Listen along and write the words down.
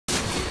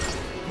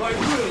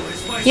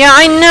Yeah,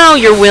 I know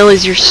your will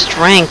is your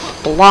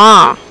strength.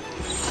 Blah.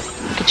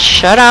 You could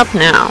shut up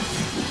now.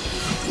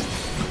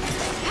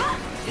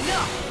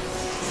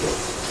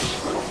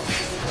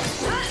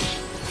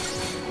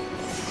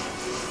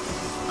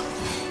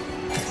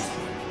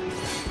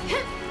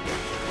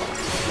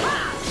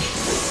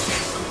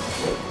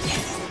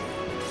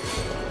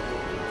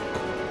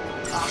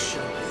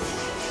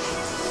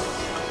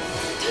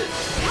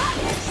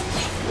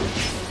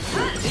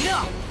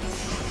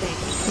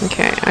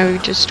 Okay, I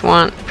just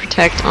want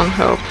protect on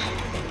hope.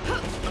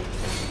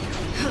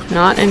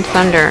 Not in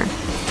thunder.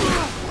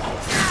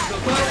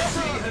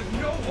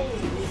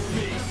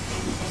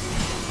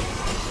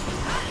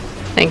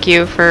 Thank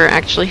you for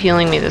actually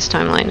healing me this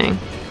time, Lightning.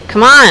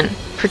 Come on!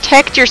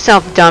 Protect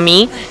yourself,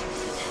 dummy!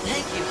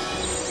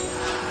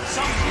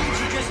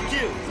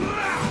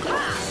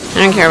 I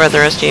don't care about the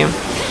rest of you.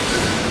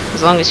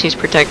 As long as he's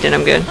protected,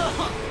 I'm good.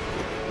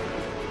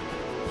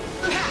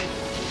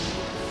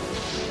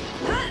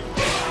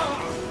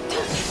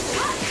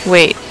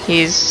 Wait,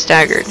 he's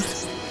staggered.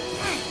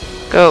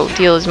 Go,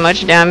 deal as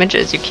much damage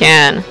as you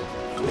can.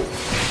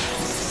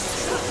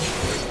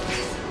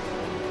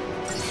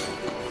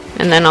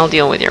 And then I'll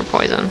deal with your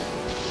poison.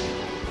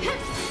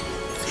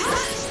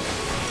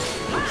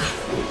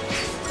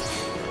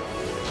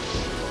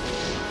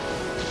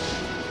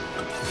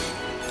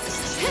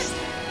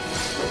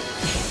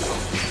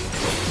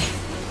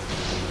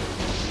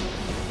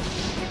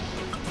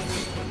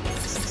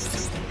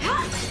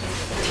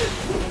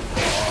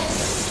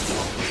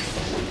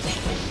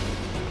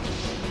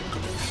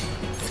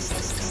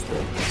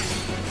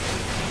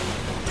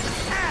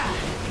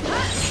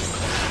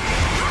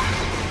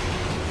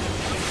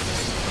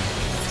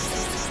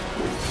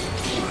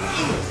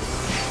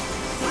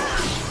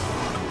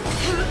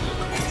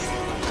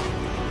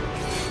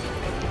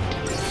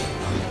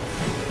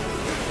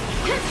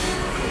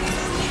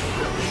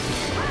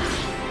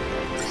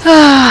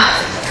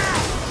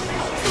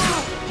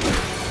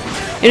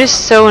 It is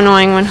so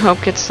annoying when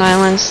Hope gets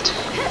silenced.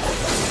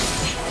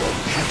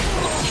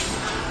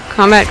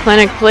 Combat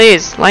Clinic,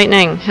 please.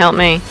 Lightning, help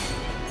me.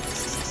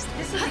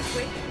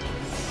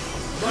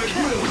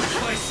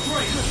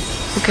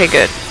 Okay,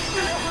 good.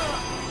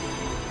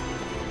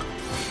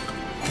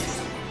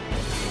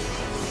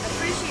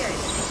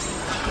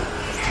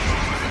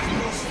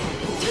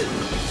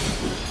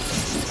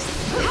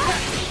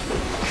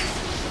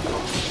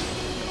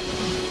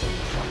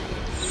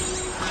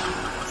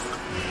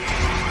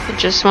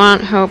 I just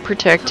want Hope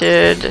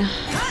protected,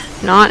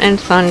 not in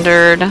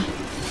thundered.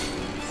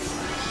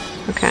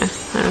 Okay,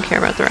 I don't care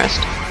about the rest.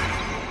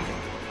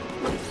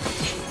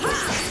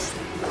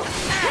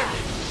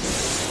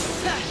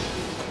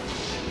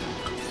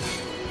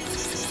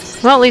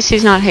 Well, at least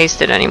he's not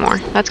hasted anymore.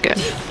 That's good.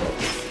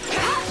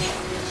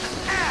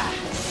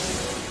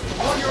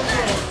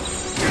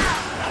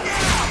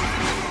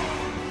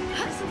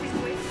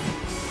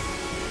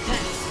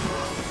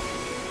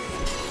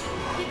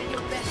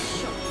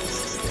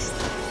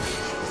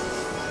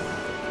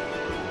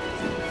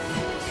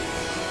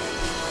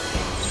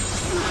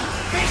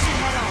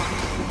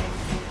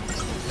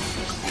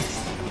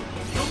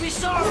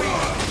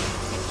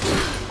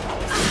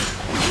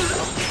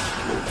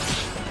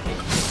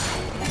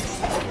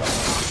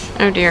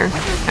 Oh dear.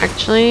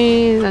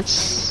 Actually,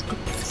 that's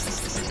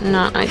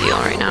not ideal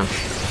right now.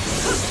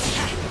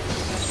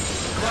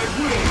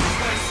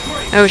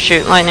 Oh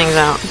shoot, lightning's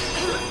out.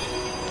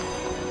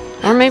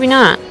 Or maybe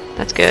not.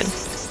 That's good.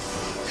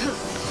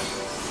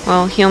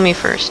 Well, heal me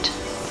first.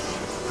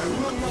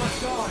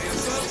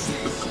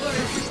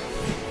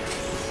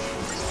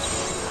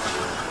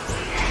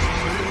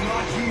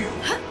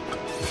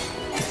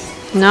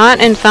 Not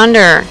in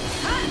thunder.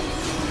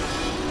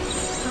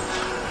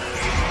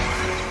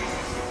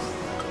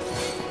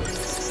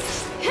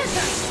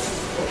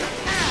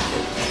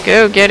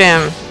 Go get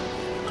him.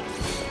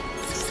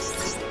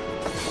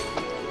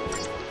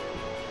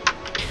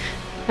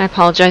 I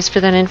apologize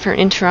for that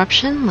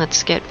interruption.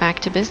 Let's get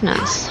back to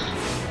business.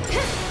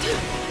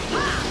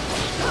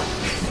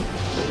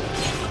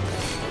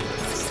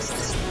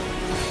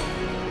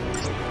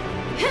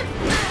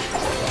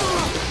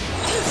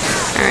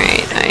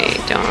 Alright,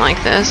 I don't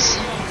like this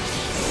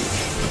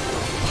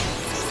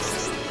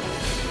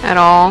at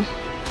all.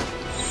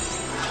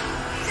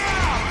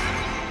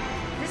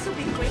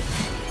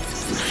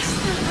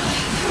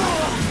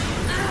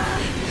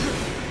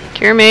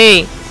 Cure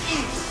me!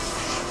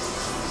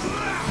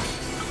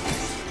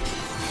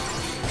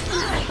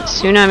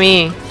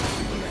 Tsunami!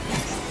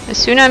 A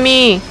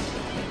tsunami!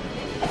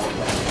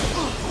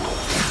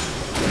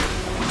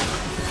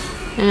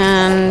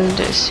 And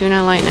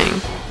Asuna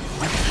lightning.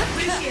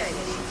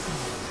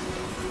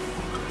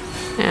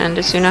 And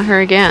Asuna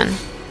her again.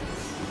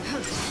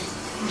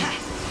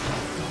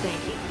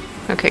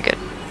 Okay, good.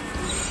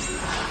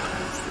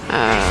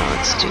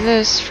 Let's do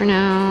this for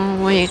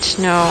now. Wait,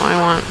 no, I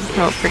want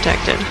Hope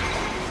protected.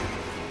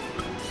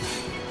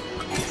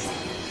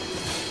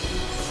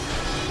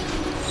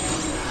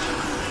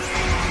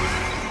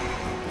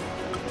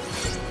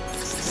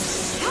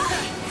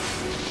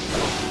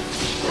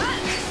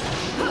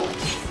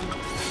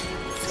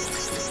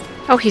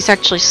 Oh, he's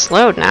actually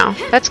slowed now.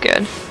 That's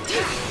good.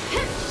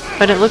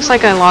 But it looks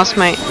like I lost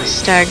my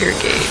stagger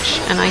gauge,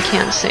 and I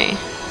can't see.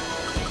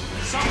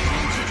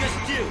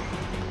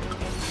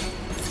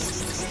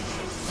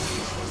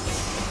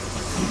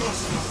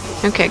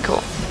 Okay,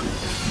 cool.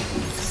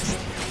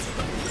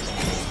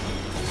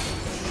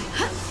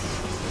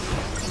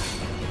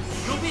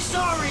 You'll be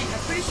sorry.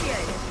 Appreciate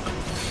it.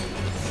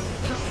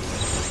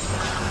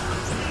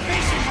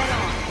 Face it head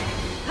on.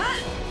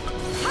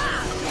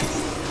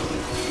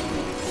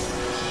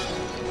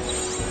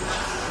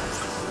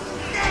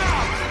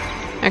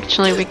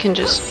 Actually, we can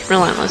just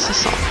relentless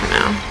assault for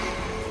now.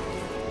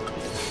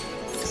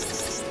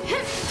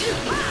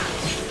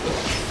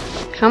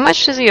 How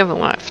much does he have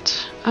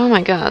left? Oh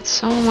my god,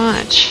 so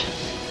much.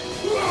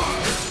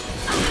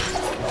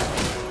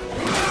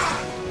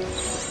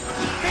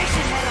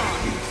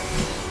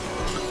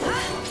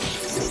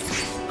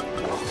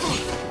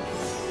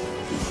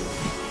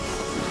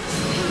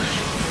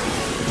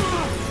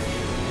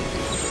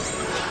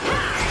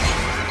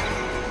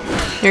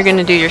 You're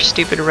gonna do your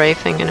stupid Ray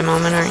thing in a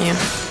moment, aren't you?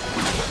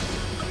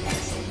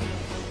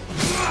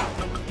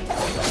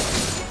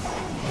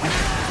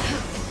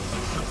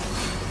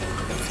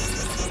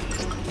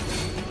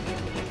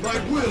 My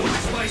will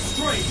is my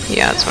strength.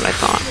 Yeah, that's what I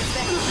thought.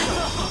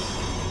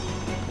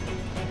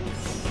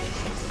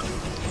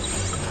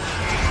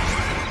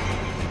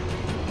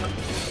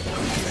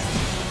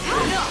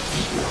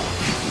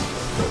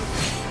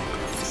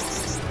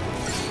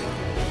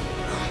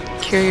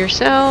 Cure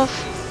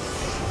yourself.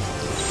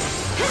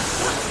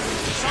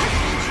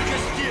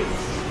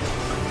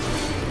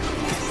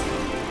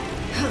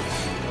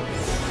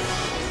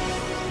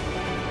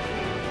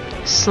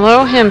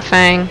 Slow him,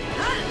 Fang.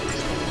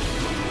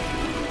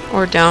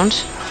 Or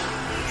don't.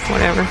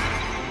 Whatever.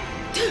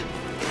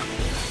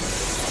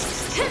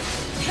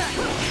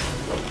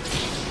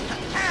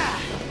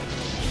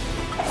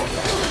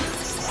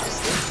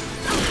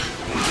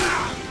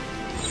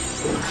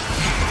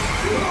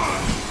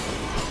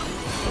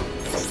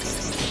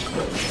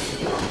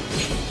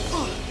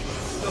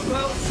 The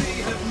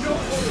fal'cie have no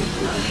hold.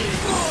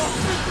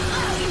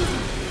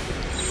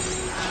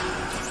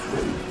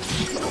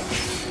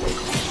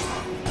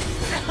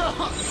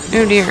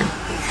 Oh dear.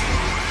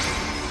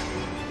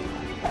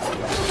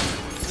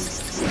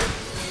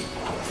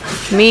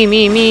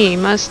 Me,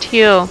 must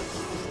heal.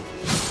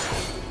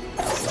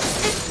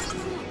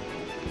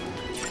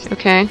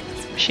 Okay,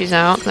 she's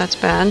out, that's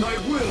bad. My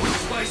will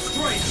is my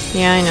strength.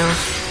 Yeah, I know.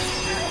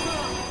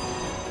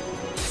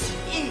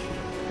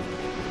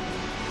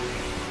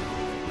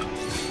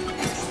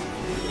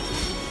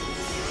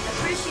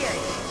 Appreciate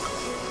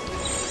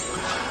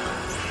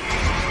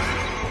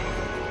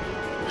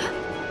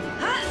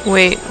it.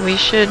 Wait, we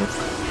should...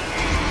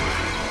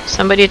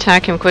 Somebody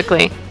attack him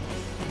quickly.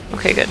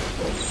 Okay, good.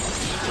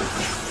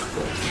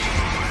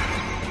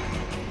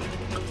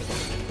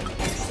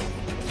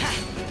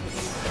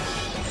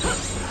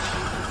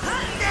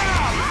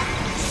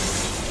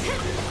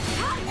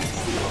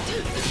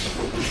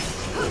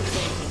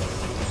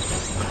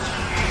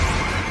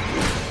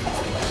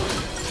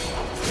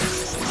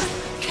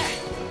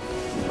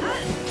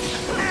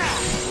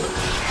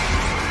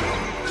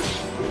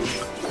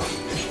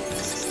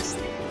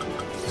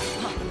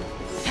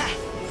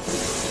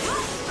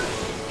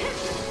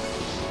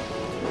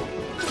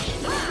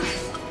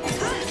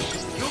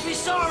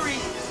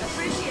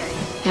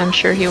 I'm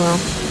sure he will.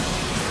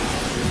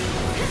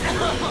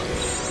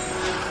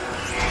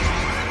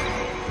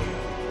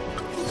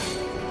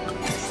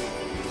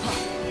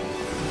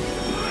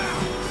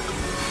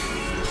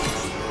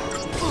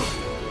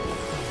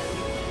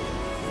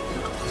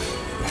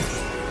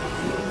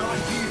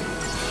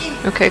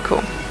 Okay,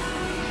 cool.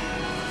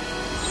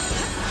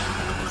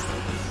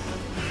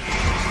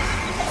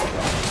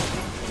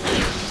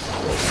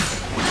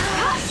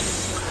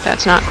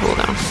 That's not cool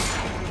though.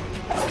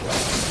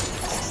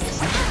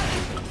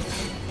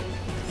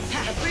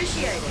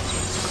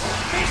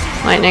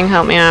 Lightning,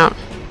 help me out.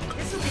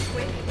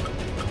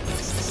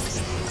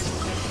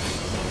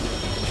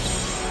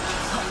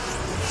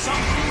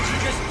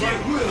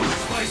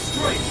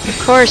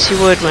 Of course you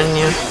would, wouldn't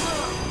you?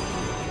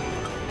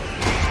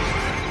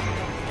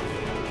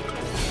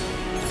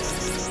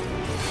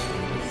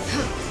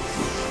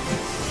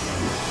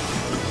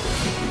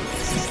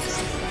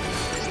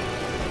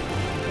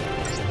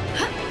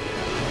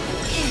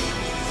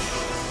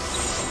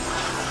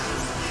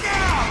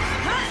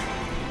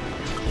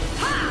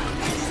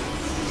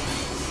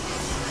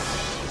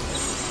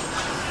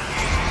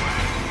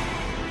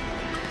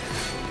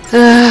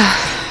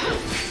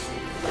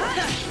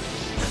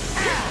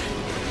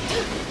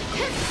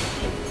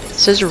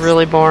 This is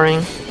really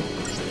boring.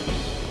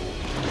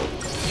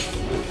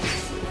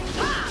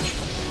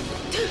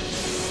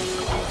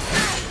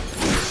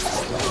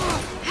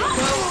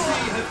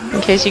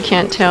 In case you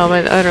can't tell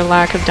by the utter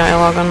lack of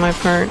dialogue on my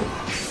part.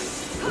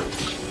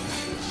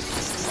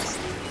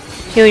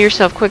 Heal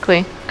yourself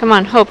quickly. Come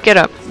on, Hope, get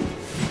up.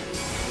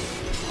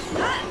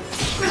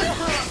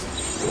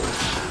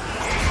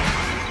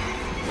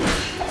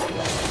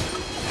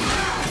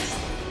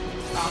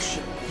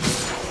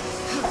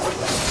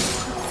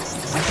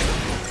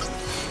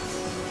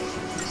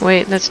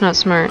 Wait, that's not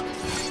smart.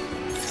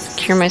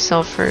 Cure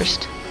myself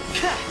first.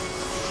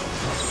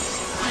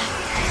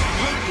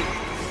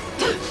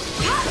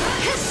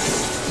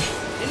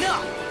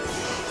 Enough.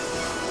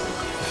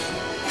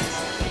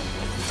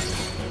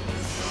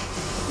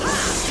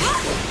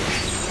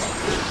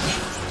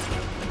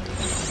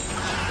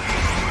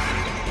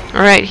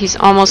 Alright, he's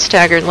almost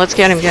staggered. Let's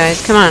get him,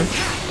 guys. Come on.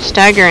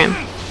 Stagger him.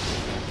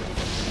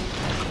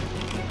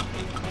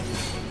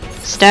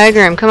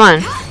 Stagger him, come on.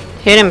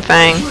 Hit him,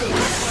 Fang.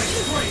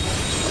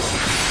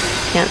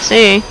 Can't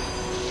see.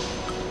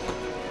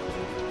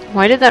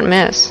 Why did that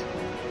miss?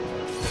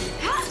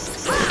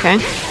 Okay.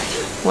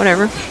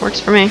 Whatever. Works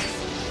for me.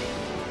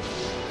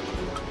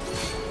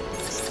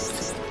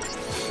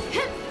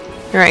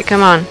 Alright,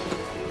 come on.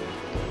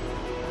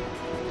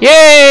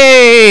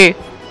 Yay!